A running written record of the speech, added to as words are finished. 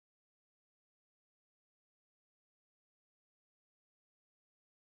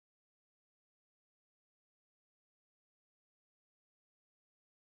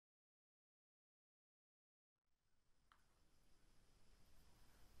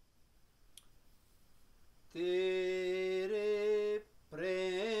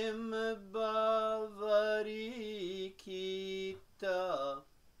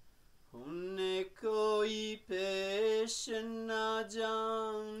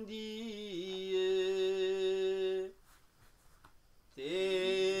दिए।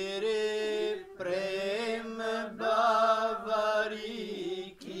 तेरे प्रेम बावरी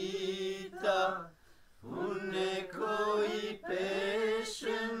कीता, उन्हें कोई पेश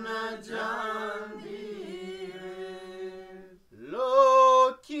न जानिए।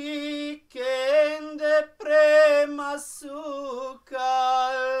 लोकी केंद्र प्रेम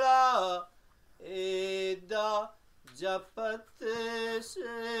सुकाला, एदा जपत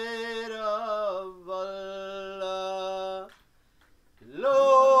शेरावल्ला।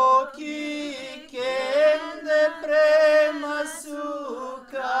 लोकी केंद्र प्रेम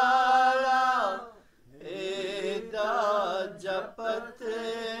सुकाला, एदा जपत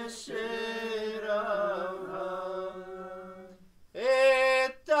शेरावल्ला।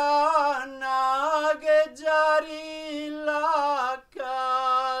 एता नाग जारी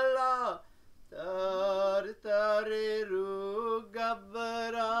लाकाला, तर तर रू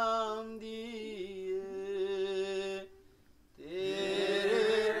गबराम दिए।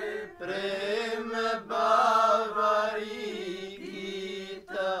 तेरे प्रेम बावरी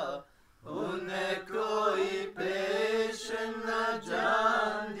कीता, उन्हें कोई पेश न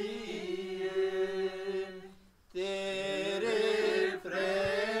जान दिए। तेरे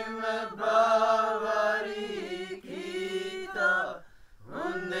प्रेम बावरी कीता,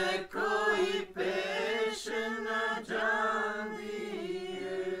 उन्हें कोई पेश न जान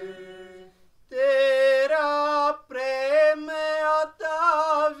दिए। तेरा प्रेम आता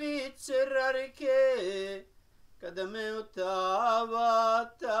विचर के, कदम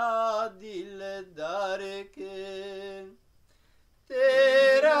उतावाता दिलदार के।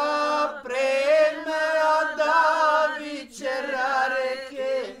 तेरा प्रेम आता विचर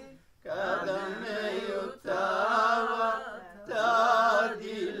के, कदम उतावाता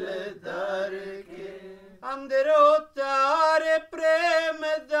दिलदार के। अंदरो तारे प्रेम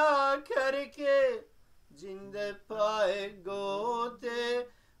दा करके, जिंद पाए गोते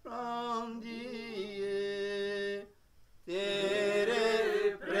राम दिए। तेरे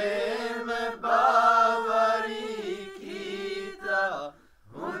प्रेम बावरी कीता,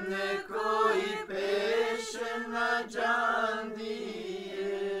 उन्हें कोई पेश न जान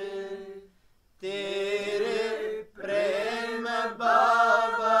दिए। तेरे प्रेम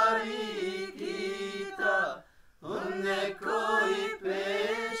बावरी कीता, उन्हें कोई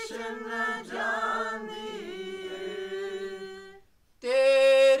पेश न जान दिए।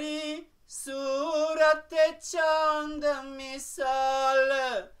 तेरी सूरत चांद मिसाल,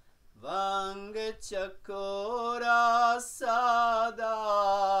 वांग चकोरा सादाल।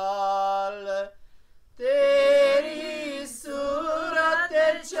 तेरी सूरत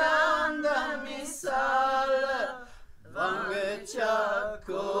चांद मिसाल, वांग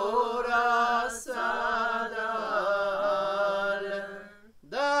चकोरा सादाल।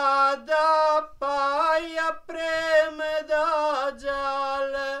 दादा पाया प्रेम दा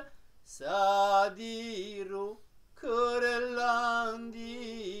जाल, सादी रुखर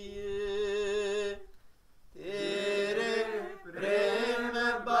लांदिए। तेरे प्रेम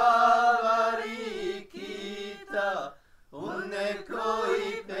बावरी कीता, उन्हें कोई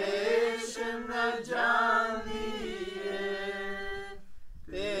पेश न जान दिए।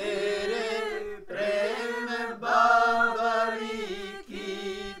 तेरे प्रेम बावरी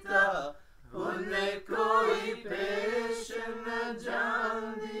कीता, उन्हें कोई पेश न जान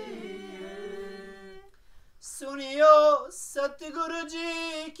दिए। सुनियो सतगुरु जी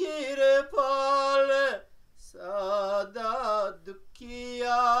कृपाल, सादा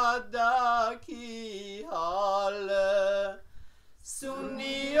दुखिया दा की हाल।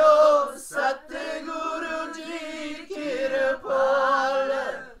 सुनियो सतगुरु जी कृपाल,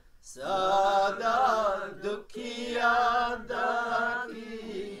 सादा दुखिया दा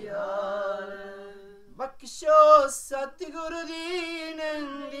की हाल। बख्शो सतगुरु दीन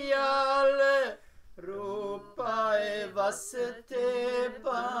दयाल, रूपाए वसते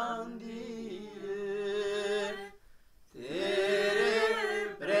पांदिए। तेरे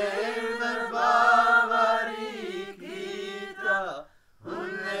प्रेम बावरी कीता,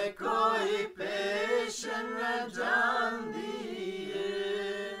 उन्हें कोई पेश न जान दिए।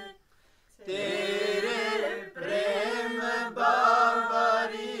 तेरे प्रेम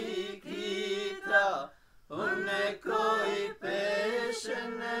बावरी कीता, उन्हें कोई पेश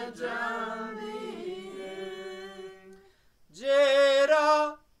न जान दिए। जेरा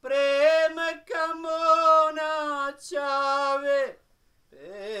प्रेम कमोना चावे,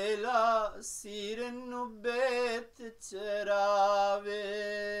 पेला सिर नु बेत चरावे।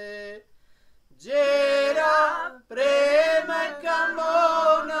 जेरा प्रेम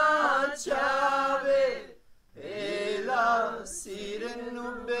कमोना चावे, पेला siren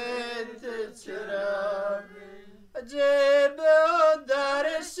bet chera jeb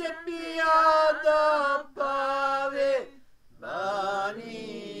darsh piyada pave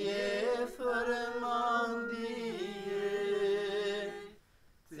baniye farman diye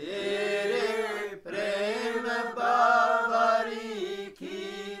tere prem bavari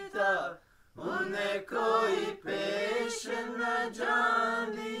kita unne koi pesh na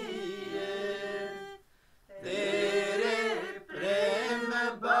jaan diye tere prem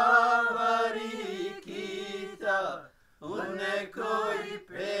bavari kita unne koi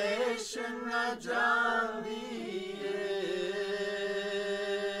pesh na jaan diye.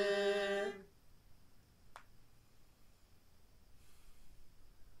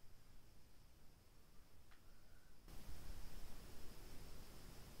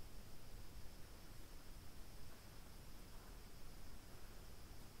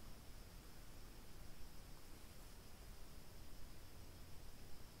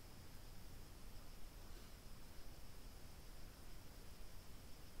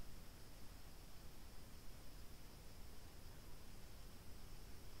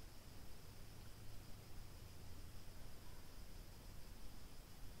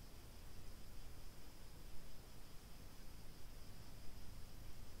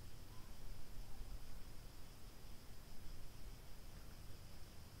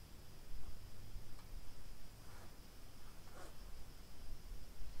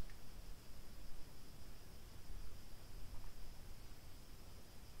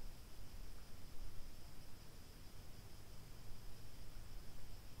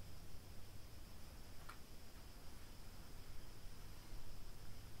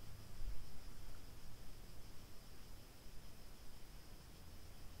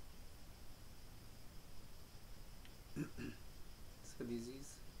 So this is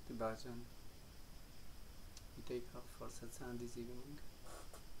the bhajan we take up for satsang this evening.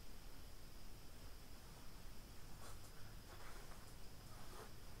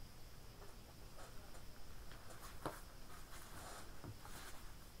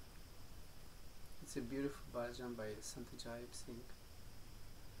 It's a beautiful bhajan by Sant Singh,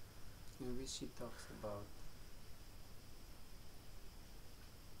 in which he talks about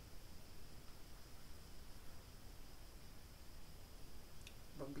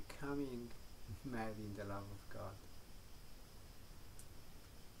becoming mad in the love of God.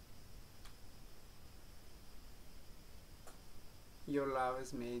 Your love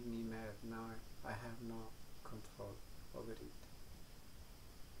has made me mad. Now I have no control over it.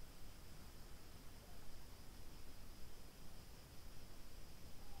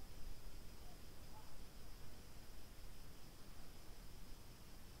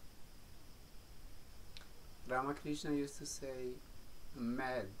 Ramakrishna used to say,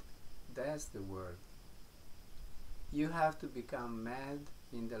 mad, that's the word. You have to become mad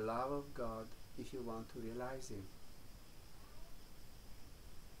in the love of God if you want to realize Him.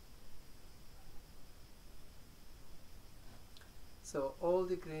 So all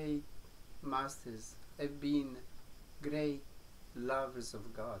the great masters have been great lovers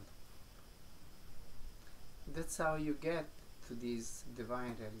of God. That's how you get to this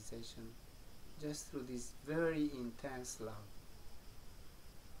divine realization, just through this very intense love.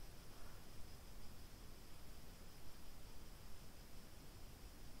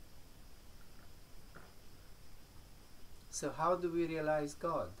 So how do we realize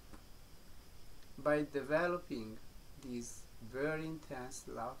God? By developing this very intense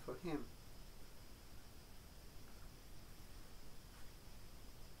love for Him.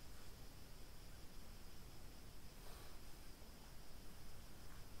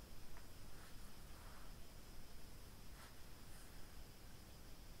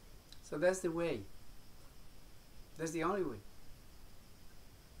 So that's the way. That's the only way.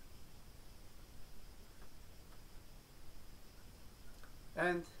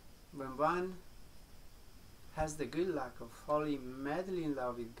 And when one has the good luck of falling madly in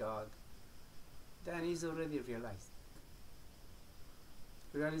love with God, then he's already realized.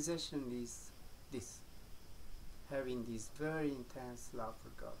 Realization is this, having this very intense love for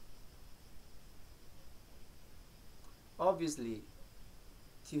God. Obviously,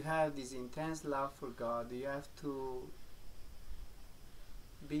 to have this intense love for God, you have to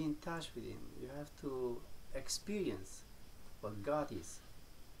be in touch with Him. You have to experience what God is.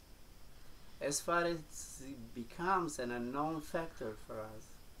 As far as it becomes an unknown factor for us,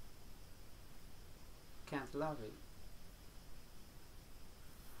 can't love it.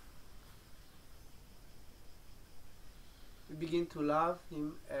 We begin to love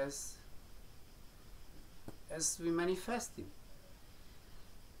Him as we manifest Him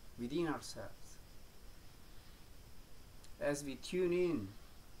within ourselves. as we tune in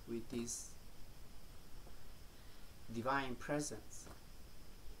with this divine presence.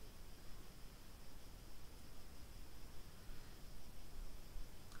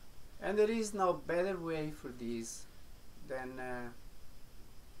 And there is no better way for this than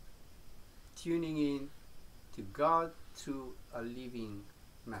tuning in to God through a living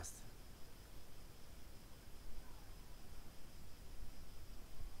Master.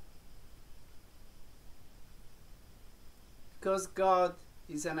 Because God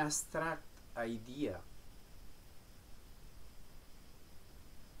is an abstract idea.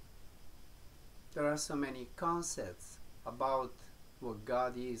 There are so many concepts about what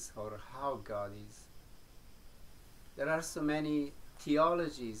God is or how God is. There are so many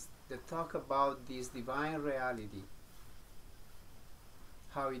theologies that talk about this divine reality,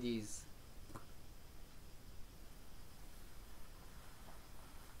 how it is.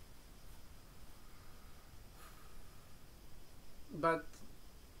 But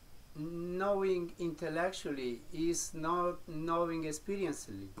knowing intellectually is not knowing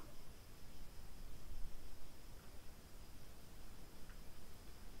experientially.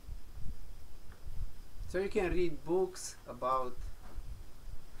 So you can read books about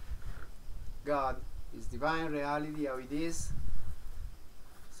God, His divine reality, how it is.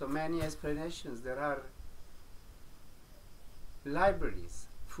 So many explanations. There are libraries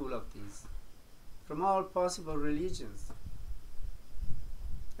full of these from all possible religions.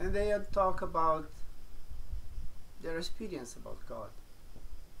 And they all talk about their experience about God,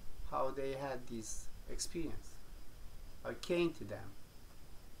 how they had this experience, how it came to them.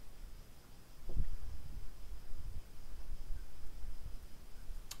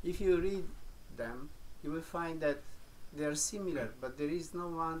 If you read them, you will find that they are similar, but there is no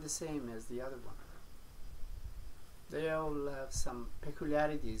one the same as the other one. They all have some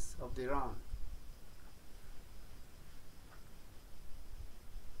peculiarities of their own.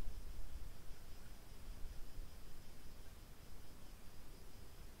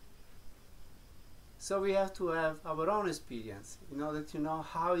 So we have to have our own experience in order to know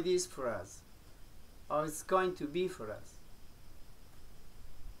how it is for us, how it's going to be for us.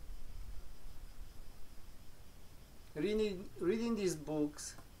 Reading these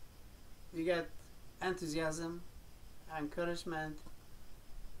books, we get enthusiasm, encouragement,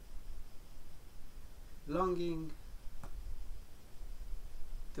 longing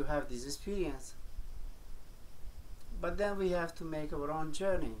to have this experience. But then we have to make our own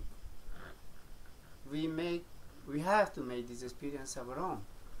journey. We have to make this experience our own.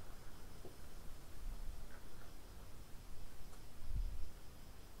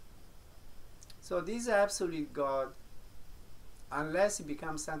 So this absolute God, unless it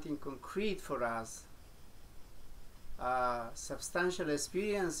becomes something concrete for us, a substantial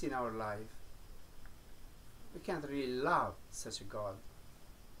experience in our life, we can't really love such a God.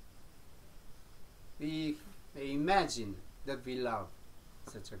 We may imagine that we love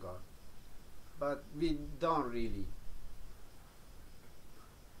such a God, but we don't really.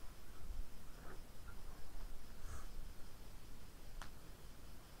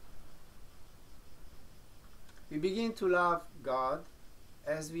 We begin to love God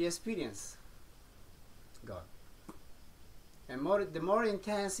as we experience God. And the more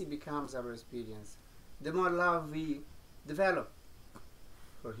intense it becomes our experience, the more love we develop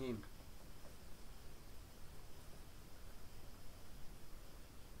for Him.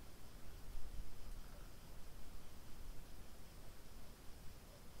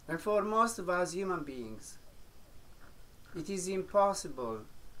 And for most of us human beings, it is impossible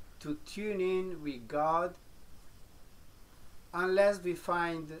to tune in with God unless we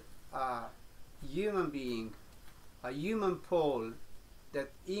find a human being, a human pole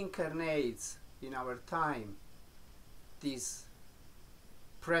that incarnates in our time this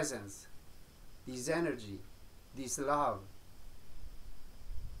presence, this energy, this love,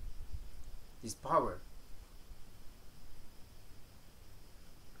 this power.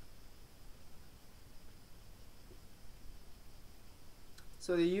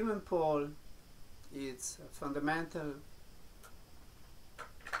 So the human pole is a fundamental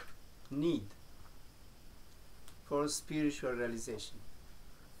need for spiritual realization.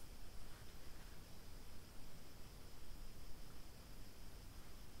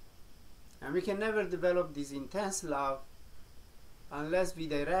 And we can never develop this intense love unless we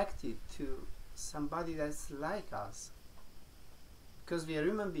direct it to somebody that's like us. Because we are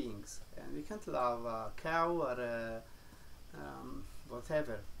human beings and we can't love a cow or a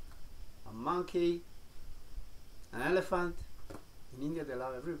whatever, a monkey, an elephant. In India they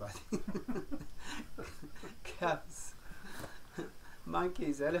love everybody. Cows,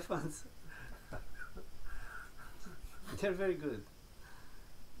 monkeys, elephants. They're very good.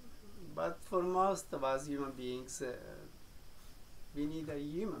 But for most of us human beings, we need a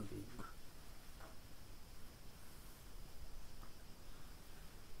human being.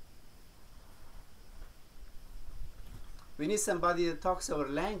 We need somebody that talks our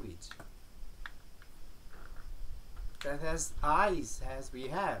language, that has eyes as we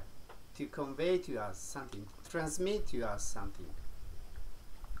have, to convey to us something, to transmit to us something.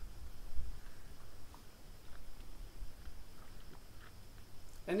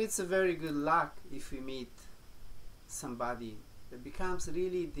 And it's a very good luck if we meet somebody that becomes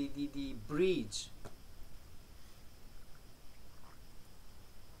really the bridge,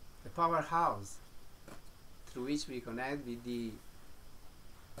 the powerhouse through which we connect with the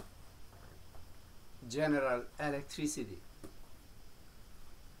general electricity.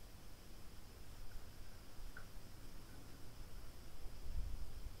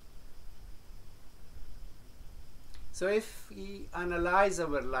 So if we analyze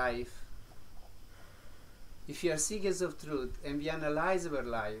our life, if we are seekers of truth and we analyze our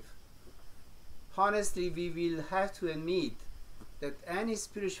life, honestly we will have to admit that any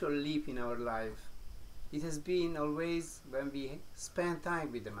spiritual leap in our life, it has been always when we spend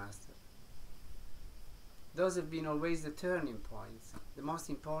time with the Master. Those have been always the turning points, the most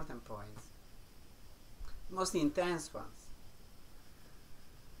important points, the most intense ones.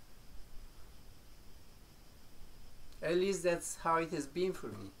 At least that's how it has been for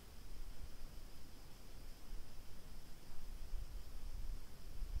me.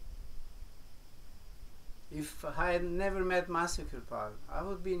 If I had never met Master Kirpal, I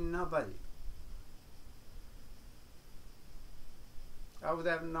would be nobody. I would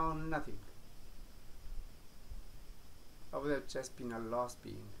have known nothing. I would have just been a lost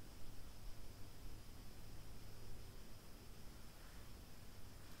being.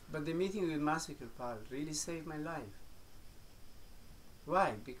 But the meeting with Master Kirpal really saved my life.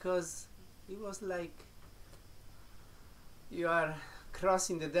 Why? Because it was like you are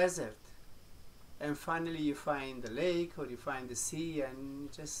crossing the desert and finally you find the lake or you find the sea and you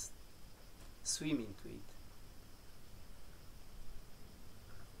just swim into it.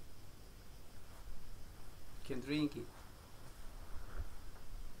 You can drink it.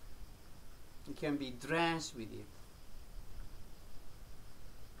 You can be drenched with it.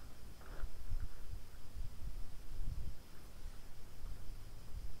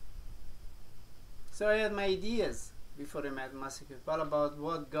 So I had my ideas before I met Master Kirpal about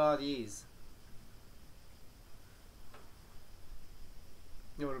what God is.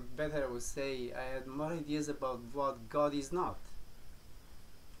 Or better I would say, I had more ideas about what God is not.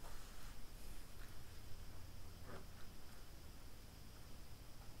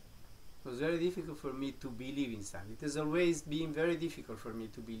 It was very difficult for me to believe in something. It has always been very difficult for me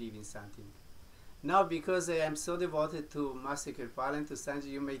to believe in something. Now, because I am so devoted to Master Kirpal and to Sanjay,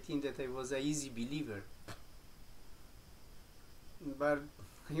 you may think that I was an easy believer. But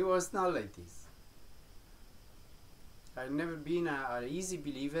he was not like this. I've never been an easy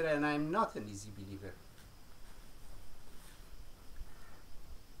believer, and I'm not an easy believer.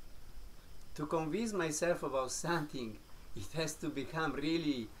 To convince myself about something, it has to become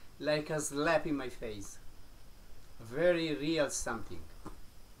really like a slap in my face. A very real something.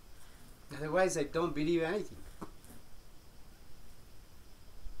 Otherwise, I don't believe anything.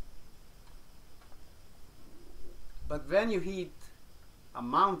 But when you hit a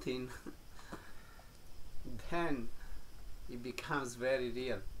mountain, then it becomes very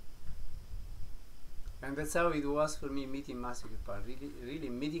real. And that's how it was for me meeting Master Kirpal, really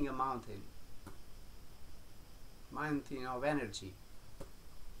meeting a mountain of energy,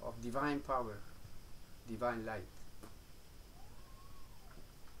 of divine power, divine light.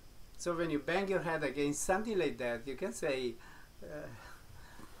 So when you bang your head against something like that, you can say,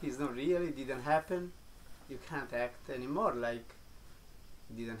 it's not real, it didn't happen. You can't act anymore like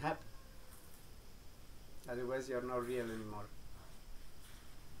it didn't happen. Otherwise you're not real anymore.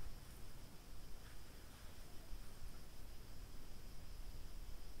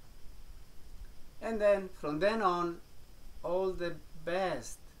 And then from then on, all the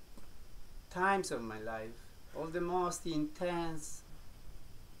best times of my life, all the most intense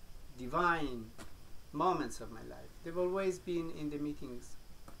divine moments of my life, they've always been in the meetings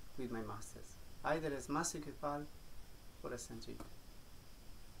with my masters, either as Master Kirpal or as Sanjay.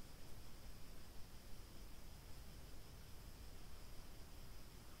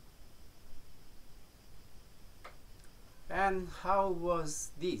 And how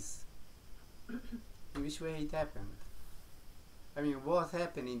was this? In which way it happened? I mean, what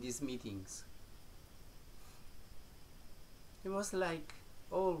happened in these meetings? It was like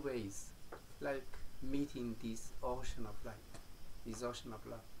always, like meeting this ocean of light, this ocean of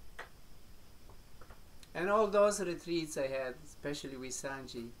love. And all those retreats I had, especially with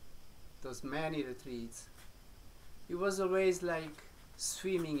Sanji, those many retreats, it was always like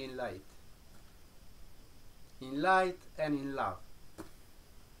swimming in light and in love.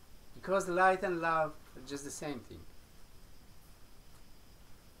 Because light and love are just the same thing.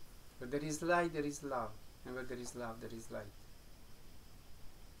 Where there is light, there is love. And where there is love, there is light.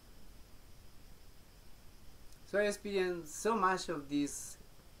 So I experienced so much of this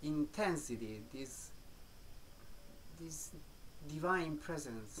intensity, this divine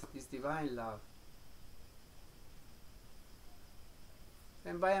presence, this divine love.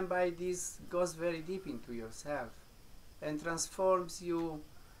 And by this goes very deep into yourself and transforms you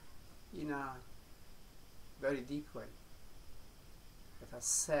in a very deep way, at a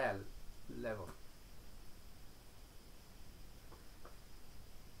cell level.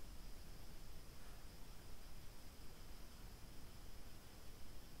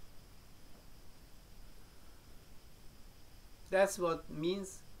 That's what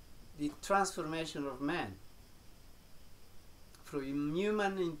means the transformation of man from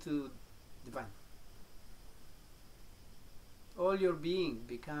human into divine. All your being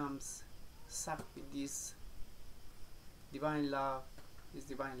becomes sucked with this divine love, this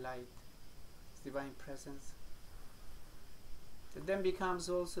divine light, this divine presence. It then becomes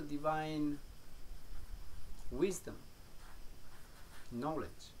also divine wisdom,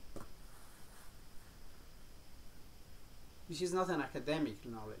 knowledge, which is not an academic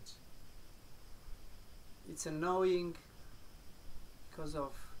knowledge. It's a knowing because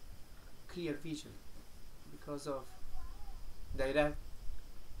of clear vision, because of direct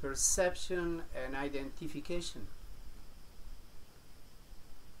perception and identification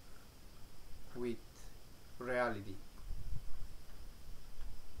with reality.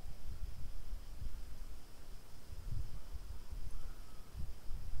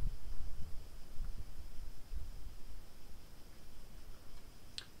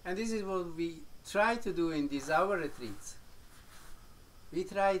 And this is what we try to do in these hour retreats. We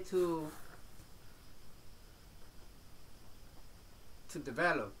try to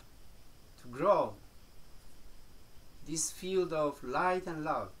develop, to grow this field of light and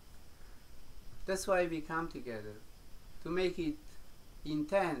love. That's why we come together, to make it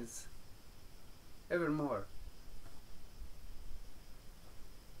intense ever more,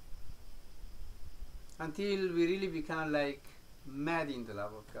 until we really become like mad in the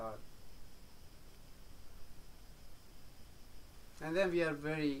love of God. And then we are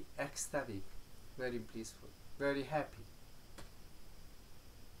very ecstatic, very blissful, very happy.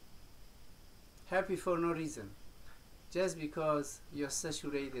 Happy for no reason, just because you're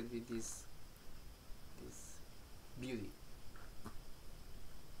saturated with this beauty.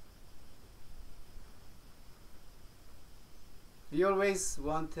 We always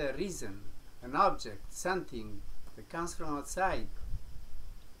want a reason, an object, something that comes from outside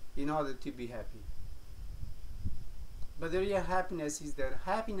in order to be happy. But the real happiness is the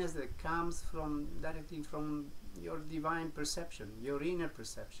happiness that comes directly from your divine perception, your inner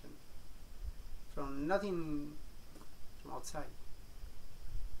perception, from nothing from outside.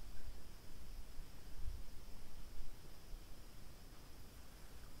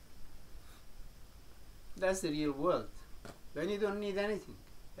 That's the real world, when you don't need anything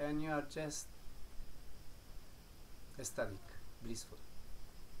and you are just ecstatic, blissful.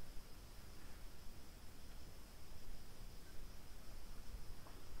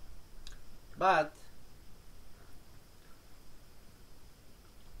 But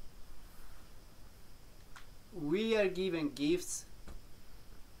we are given gifts,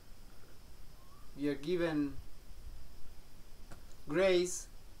 we are given grace,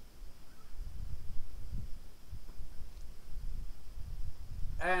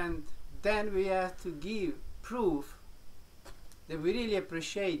 and then we have to give proof that we really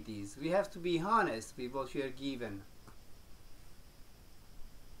appreciate this. We have to be honest with what we are given.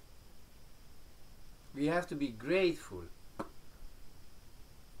 We have to be grateful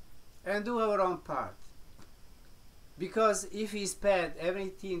and do our own part. Because if we expect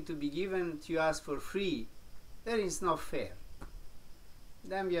everything to be given to us for free, that is not fair.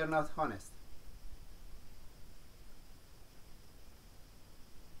 Then we are not honest.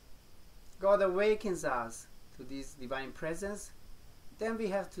 God awakens us to this divine presence, then we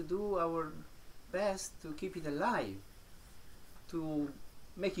have to do our best to keep it alive, to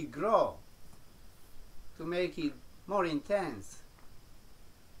make it grow, to make it more intense.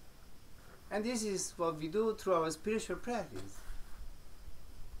 And this is what we do through our spiritual practice.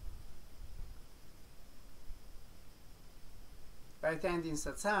 By right-handing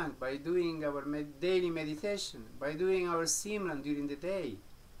satsang, by doing our daily meditation, by doing our simran during the day,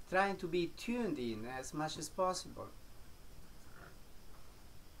 trying to be tuned in as much as possible.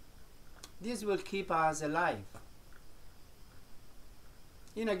 This will keep us alive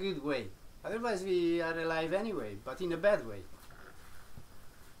in a good way. Otherwise we are alive anyway, but in a bad way,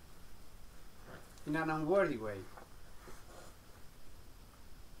 in an unworthy way.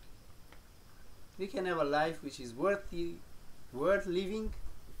 We can have a life which is worth living,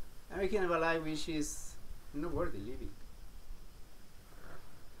 and we can have a life which is not worthy living.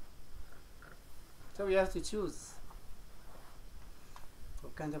 So we have to choose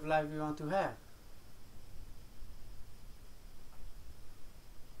what kind of life we want to have.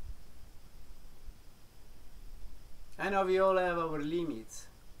 I know we all have our limits.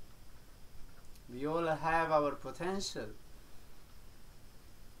 We all have our potential.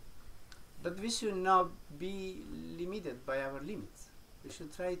 But we should not be limited by our limits. We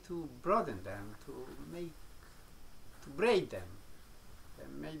should try to broaden them, to break them,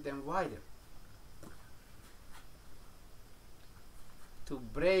 and make them wider. To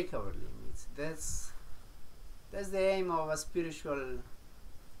break our limits. That's the aim of a spiritual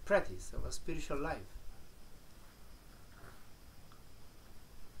practice, of a spiritual life.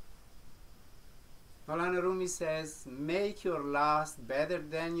 Maulana Rumi says, make your last better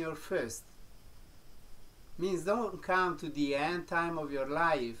than your first. Means don't come to the end time of your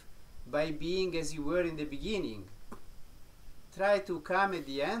life by being as you were in the beginning. Try to come at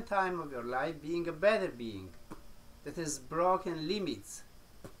the end time of your life being a better being that has broken limits.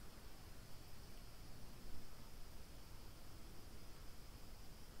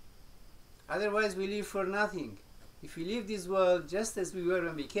 Otherwise we live for nothing. If we leave this world just as we were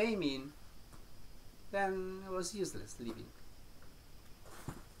when we came in, then it was useless living.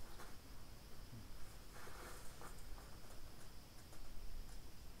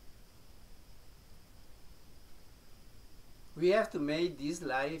 We have to make this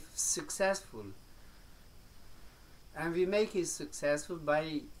life successful. And we make it successful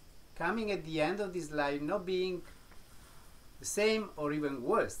by coming at the end of this life not being the same or even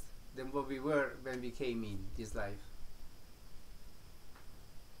worse than what we were when we came in this life.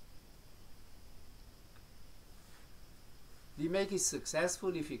 We make it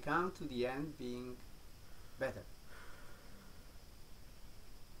successful if we come to the end being better,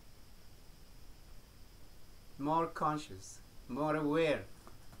 more conscious, more aware,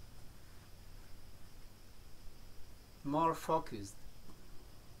 more focused,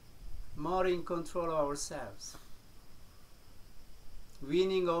 more in control of ourselves,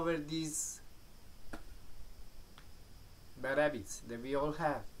 winning over these bad habits that we all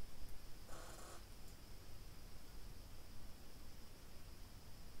have.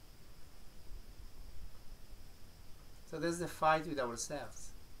 So that's the fight with ourselves,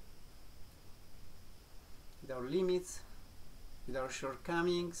 with our limits, with our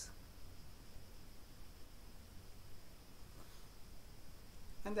shortcomings.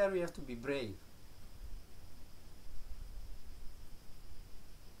 And there we have to be brave.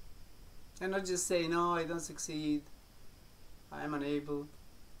 And not just say, no, I don't succeed, I am unable,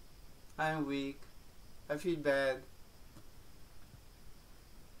 I am weak, I feel bad,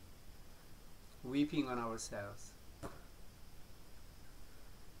 weeping on ourselves.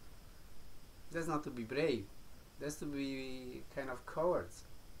 That's not to be brave. That's to be kind of cowards.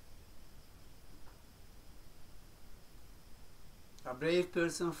 A brave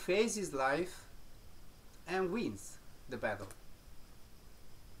person faces life and wins the battle.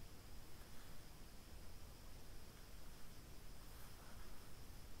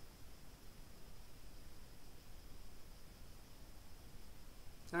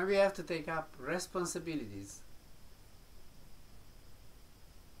 And we have to take up responsibilities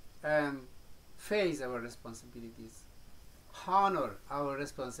and face our responsibilities, honor our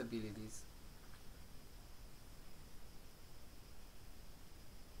responsibilities.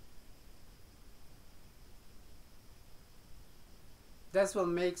 That's what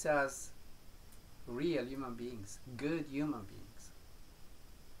makes us real human beings, good human beings.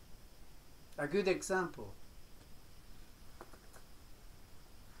 A good example.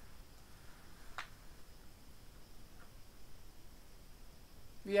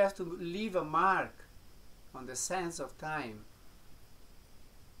 We have to leave a mark on the sands of time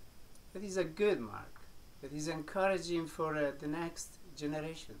that is a good mark, that is encouraging for the next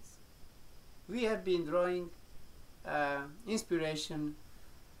generations. We have been drawing inspiration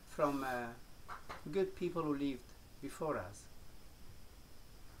from good people who lived before us,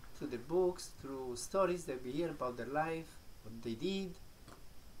 through the books, through stories that we hear about their life, what they did.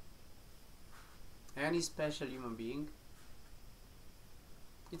 Any special human being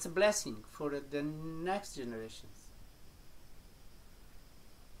It's a blessing for the next generations.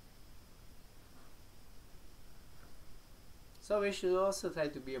 So we should also try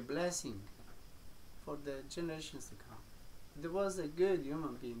to be a blessing for the generations to come. There was a good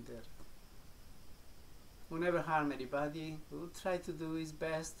human being there who never harmed anybody, who tried to do his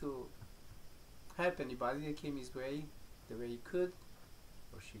best to help anybody that came his way, the way he could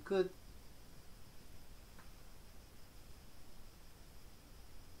or she could.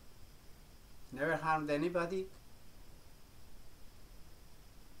 Never harmed anybody.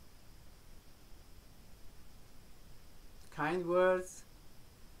 Kind words,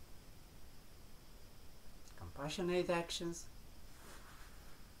 compassionate actions.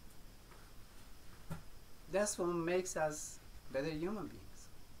 That's what makes us better human beings.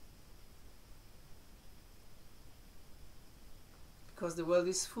 Because the world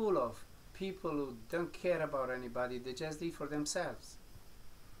is full of people who don't care about anybody, they just live for themselves.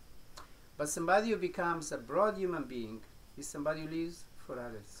 But somebody who becomes a broad human being is somebody who lives for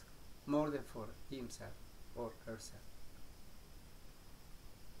others, more than for himself or herself.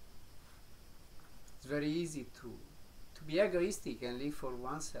 It's very easy to be egoistic and live for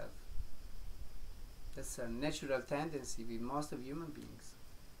oneself. That's a natural tendency with most of human beings.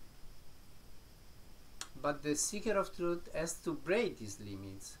 But the seeker of truth has to break these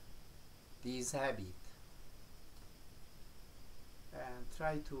limits, this habit, and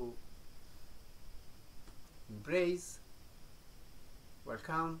try to embrace,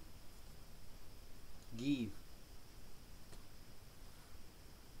 welcome, give.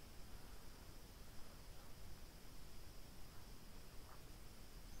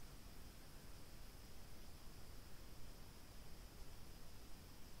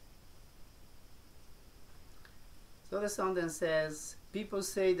 So the song then says, people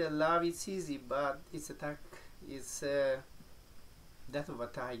say that love is easy, but it's that of a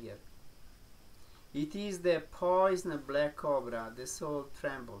tiger. It is the poison black cobra, the soul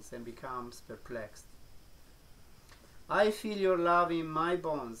trembles and becomes perplexed. I feel your love in my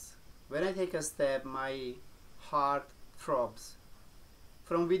bones. When I take a step, my heart throbs.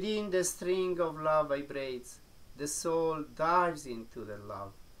 From within the string of love vibrates, the soul dives into the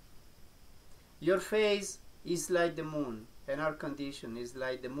love. Your face is like the moon, and our condition is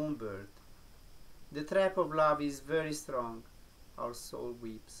like the moonbird. The trap of love is very strong, our soul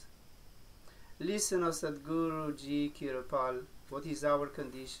weeps. Listen, O Satguru Ji Kirapal, what is our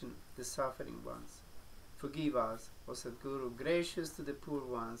condition, the suffering ones? Forgive us, O Satguru, gracious to the poor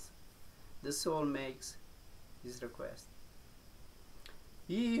ones. The soul makes his request.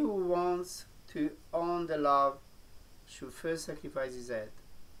 He who wants to own the love should first sacrifice his head.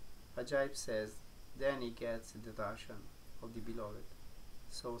 Ajaib says, then he gets the darshan of the beloved.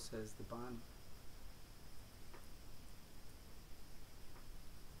 So says the Bani.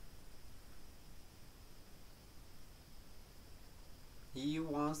 He who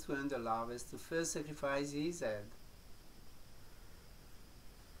wants to earn the love has to first sacrifice his head.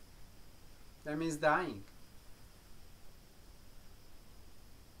 That means dying.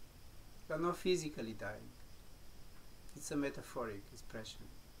 But not physically dying. It's a metaphoric expression.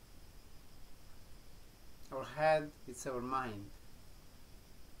 Our head, it's our mind.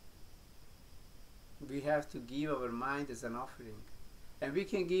 We have to give our mind as an offering. And we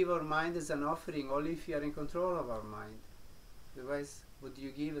can give our mind as an offering only if we are in control of our mind. Otherwise, what do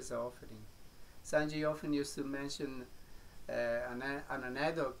you give as an offering? Sanjay often used to mention an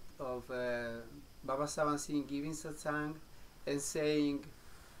anecdote of Baba Savan Singh giving satsang and saying,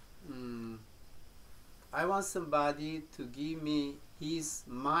 I want somebody to give me his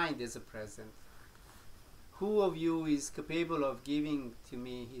mind as a present. Who of you is capable of giving to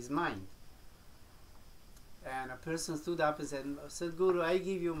me his mind? And a person stood up and said, Sadhguru, I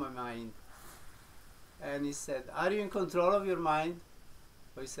give you my mind. And he said, are you in control of your mind?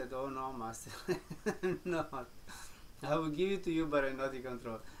 So he said, oh no, master, not. I will give it to you, but I'm not in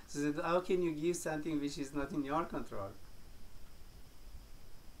control. So he said, how can you give something which is not in your control?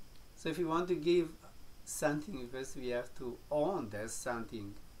 So if you want to give something, first we have to own that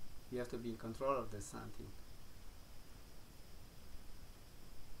something. We have to be in control of that something.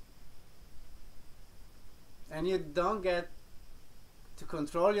 And you don't get to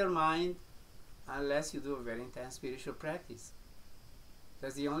control your mind unless you do a very intense spiritual practice.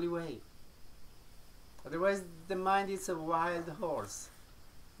 That's the only way. Otherwise, the mind is a wild horse,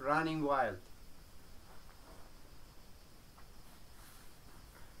 running wild.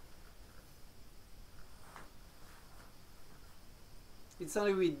 It's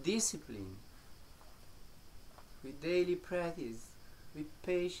only with discipline, with daily practice, with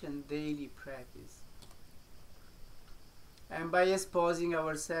patient daily practice, And by exposing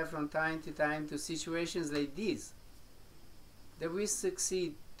ourselves from time to time to situations like this, that we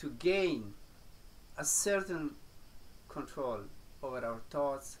succeed to gain a certain control over our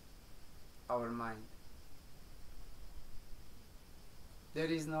thoughts, our mind. There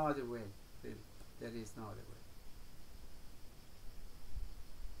is no other way, really. There is no other way.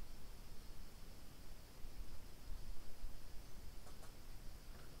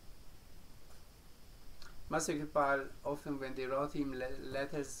 Master Kripal, often when they wrote him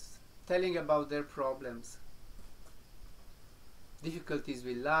letters telling about their problems, difficulties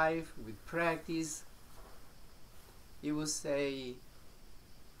with life, with practice, he would say,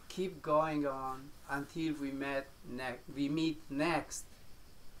 keep going on until we meet next.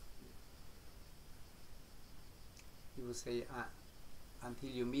 He would say, until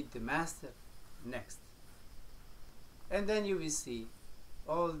you meet the Master next. And then you will see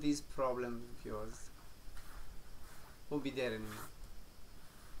all these problems of yours won't be there anymore.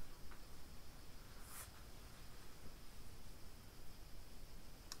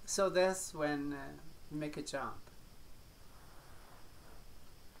 So that's when we make a jump.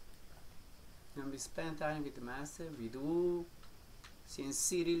 When we spend time with the Master, we do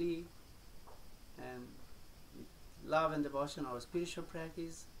sincerely and with love and devotion our spiritual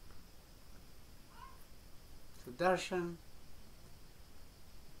practice, through darshan,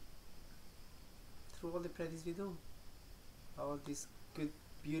 through all the practice we do, all these good,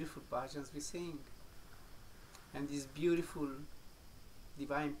 beautiful bhajans we sing, and this beautiful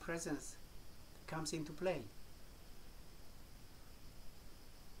divine presence comes into play.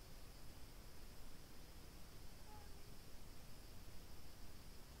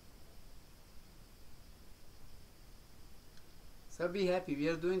 So be happy, we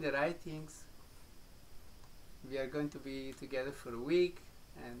are doing the right things. We are going to be together for a week,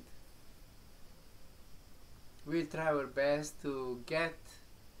 and we'll try our best to get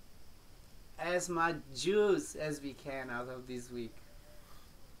as much juice as we can out of this week.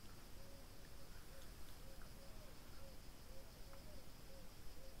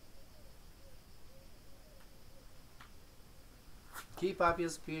 Keep up your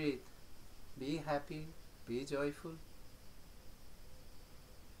spirit, be happy, be joyful.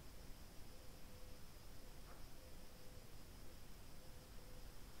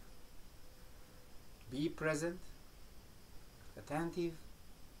 Be present, attentive.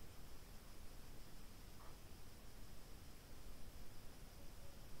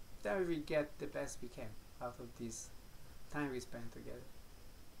 Then we will get the best we can out of this time we spend together.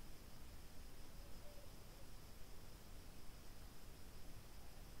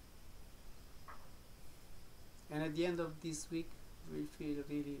 And at the end of this week, we feel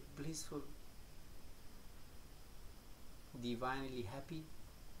really blissful, divinely happy.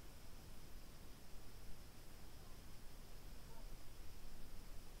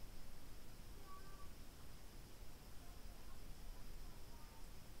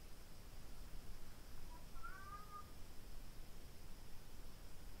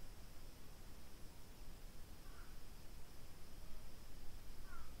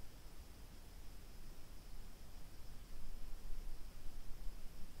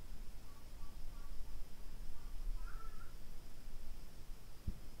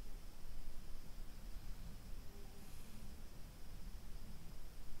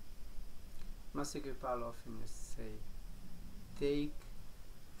 Master Kripal often say, take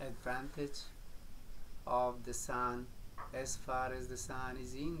advantage of the sun as far as the sun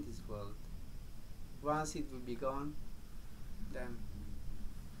is in this world. Once it will be gone, then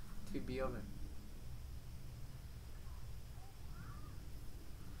it will be over.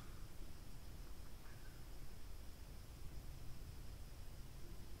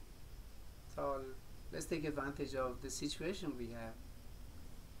 So let's take advantage of the situation we have,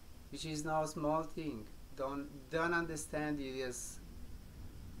 which is no small thing. Don't understand it as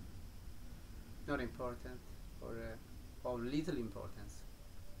not important or of little importance,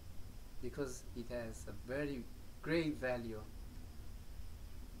 because it has a very great value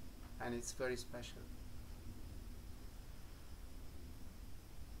and it's very special.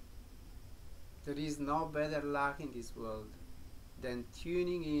 There is no better luck in this world than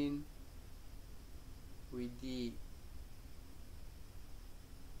tuning in with the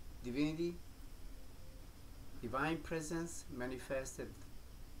divinity, divine presence manifested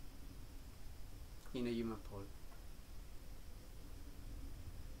in a human form.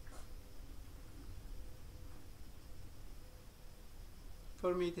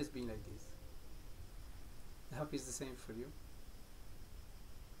 For me, it has been like this. I hope it's the same for you.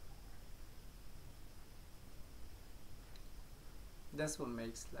 That's what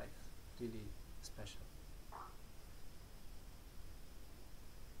makes life really special.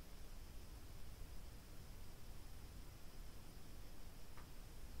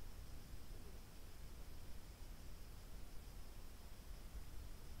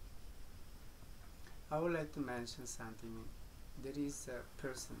 would like to mention something. There is a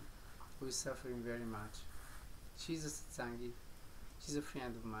person who is suffering very much. She's a Satsangi. She's a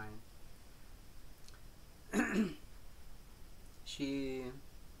friend of mine. She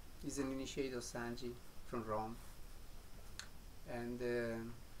is an initiate of Sanji from Rome, and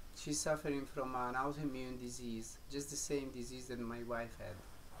she's suffering from an autoimmune disease, just the same disease that my wife had.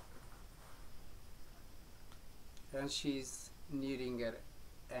 And she's nearing her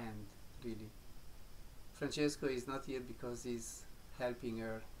end, really. Francesco is not here because he's helping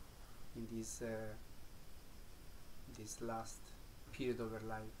her in this last period of her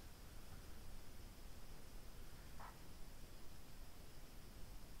life.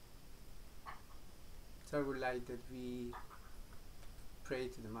 So I would like that we pray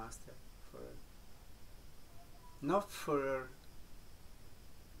to the Master for her. Not for her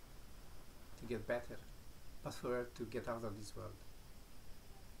to get better, but for her to get out of this world.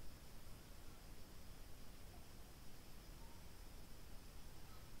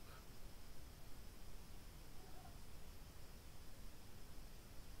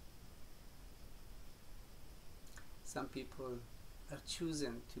 Some people are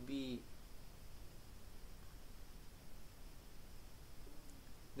chosen to be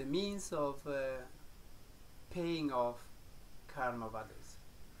the means of paying off karma of others.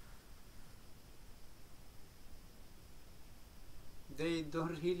 They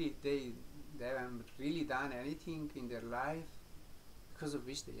haven't really done anything in their life because of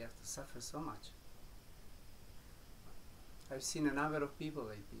which they have to suffer so much. I've seen a number of people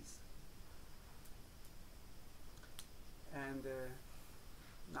like this, and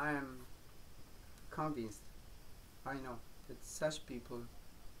I am convinced, I know, that such people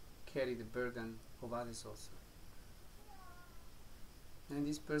carry the burden of others also. And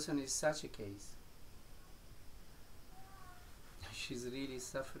this person is such a case. She's really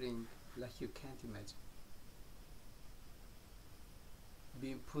suffering like you can't imagine.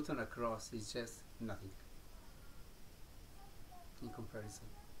 Being put on a cross is just nothing in comparison.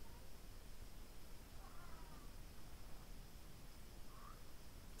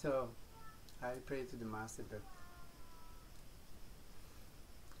 So I pray to the Master that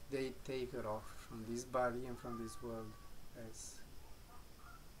they take her off from this body and from this world as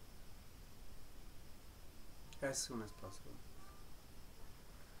soon as possible.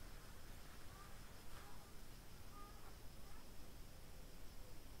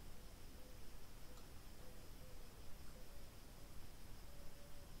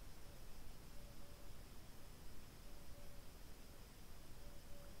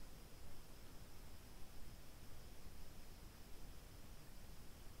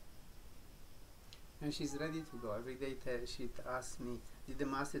 And she's ready to go. Every day she asks me, did the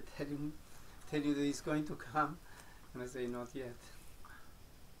Master tell you that he's going to come? And I say, not yet.